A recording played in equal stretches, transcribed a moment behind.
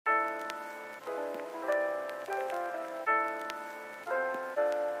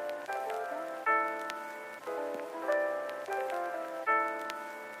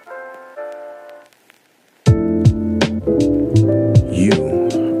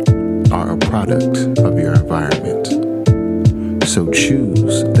are a product of your environment. So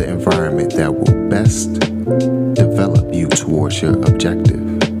choose the environment that will best develop you towards your objective.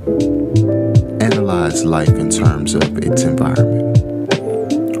 Analyze life in terms of its environment.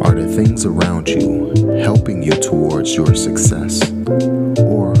 Are the things around you helping you towards your success?